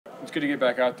It's good to get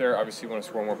back out there. Obviously, want to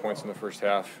score more points in the first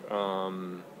half.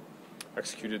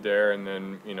 Executed there, and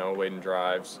then late in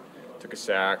drives, took a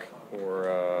sack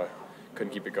or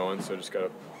couldn't keep it going. So just got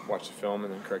to watch the film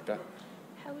and then correct that.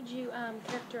 How would you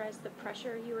characterize the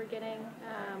pressure you were getting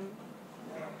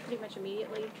pretty much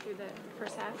immediately through the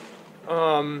first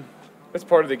half? That's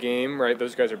part of the game, right?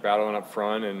 Those guys are battling up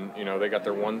front, and they got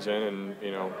their ones in, and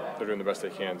they're doing the best they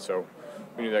can. So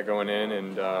we knew that going in,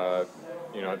 and I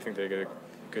think they did a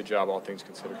good job, all things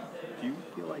considered. Do you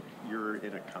feel like you're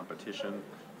in a competition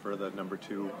for the number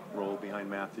 2 role behind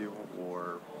Matthew,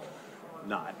 or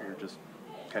not? You're just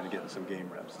kind of getting some game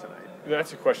reps tonight.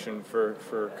 That's a question for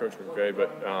Coach McVay,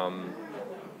 but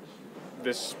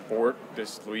this sport,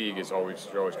 this league you're always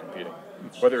competing.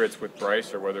 Whether it's with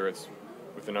Bryce or whether it's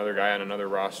with another guy on another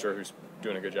roster who's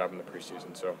doing a good job in the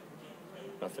preseason, so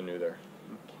nothing new there.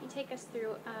 Can you take us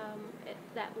through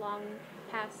that long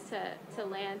pass to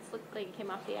Lance? Looked like it came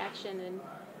off the action, and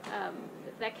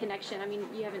that connection. I mean,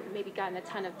 you haven't maybe gotten a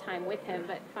ton of time with him,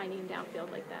 but finding him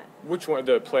downfield like that. Which one?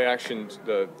 The play action,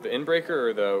 the in-breaker,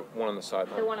 or the one on the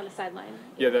sideline? The one on the sideline.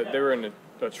 Yeah, they were in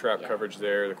a trap coverage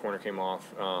there. The corner came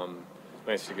off.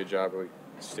 Lance did a good job really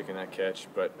sticking that catch.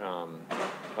 But I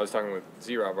was talking with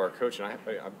Z-Rob, our coach, and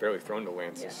I've barely thrown to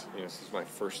Lance. Yeah. This is my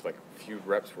first few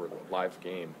reps were a live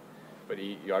game. But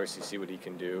you obviously see what he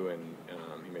can do, and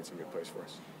he made some good plays for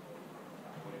us.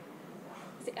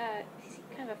 Is he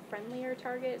kind of a friendlier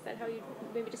target? Is that how you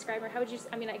maybe describe him? How would you?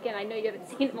 I mean, again, I know you haven't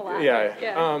seen him a lot.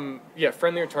 Yeah.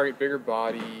 Friendlier target, bigger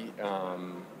body,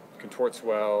 contorts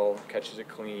well, catches it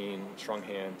clean, strong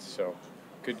hands. So,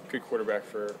 good quarterback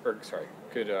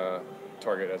good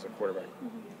target as a quarterback.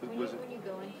 Mm-hmm. When you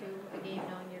go into the game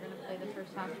knowing you're going to play the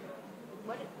first half,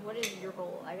 what is your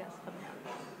goal? I guess coming out.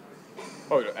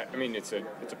 Oh, I mean, it's a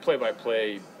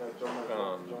play-by-play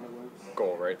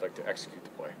goal, right? Like to execute the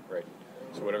play, right?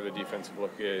 So whatever the defensive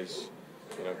look is,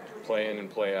 play in and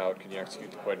play out. Can you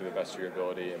execute the play to the best of your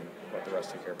ability and let the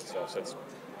rest take care of itself? So that's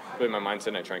really my mindset,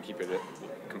 and I try and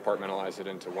compartmentalize it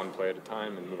into one play at a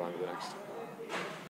time and move on to the next.